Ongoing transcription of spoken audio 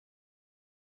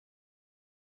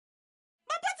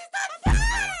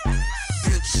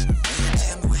Bitch,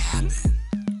 tell me what happened.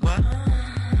 What?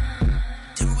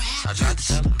 Tell me what happened. I tried to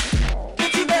tell her.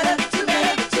 You better.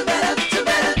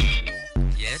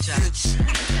 Yeah, child. Bitch,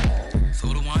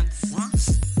 Told her once.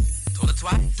 Told her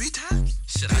twice. 3 times.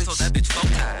 Shit, I told that bitch 4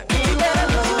 times.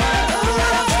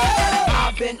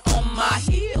 I've been on my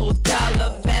heels,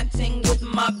 gallivanting with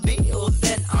my bills,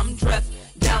 and I'm dressed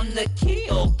down the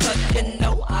kill, cause you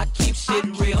know I keep shit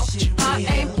real. I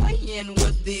ain't playing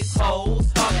with these hoes,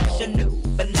 thought you knew,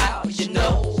 but now you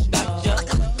know. Got you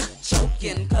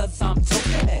choking, cause I'm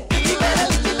choking it.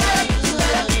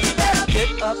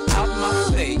 Get up out my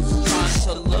face, trying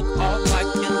to look all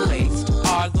like you're laced.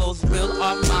 Are those real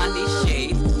Armani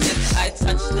shades? If I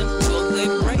touch them, will they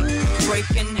break? Break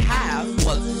in half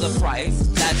was the price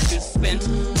that you spent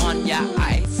on your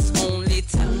ice. Only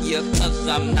tell you cause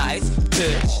I'm nice,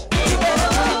 bitch.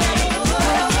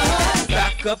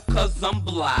 Back up cause I'm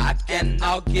black, and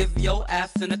I'll give your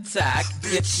ass an attack.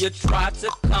 If you try to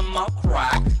come, I'll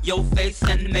crack your face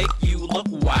and make you look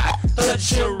whack.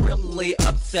 Cause you're really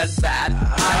upset bad.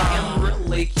 I am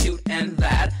really cute and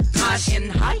that I'm in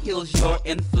high heels, you're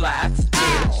in flats,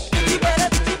 bitch.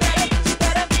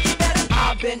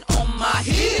 I've been on my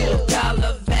heels,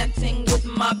 gallivanting with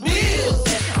my bills,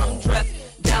 and I'm dressed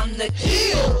down the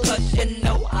hill, cause you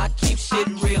know I keep shit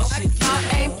real. I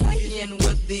ain't playing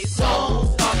with these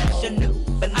hoes, thought you knew,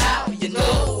 but now you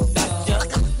know. Got you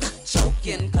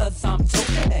choking, cause I'm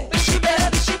choking it. She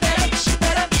better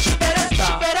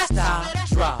stop,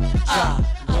 drop,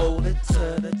 roll it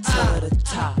to the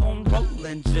top. I'm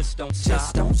rolling, just don't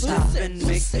stop, and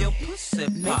make your pussy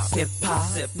pop, pussy pop.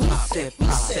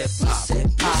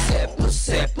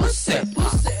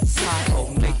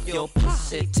 Oh, make your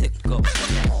pussy tickle.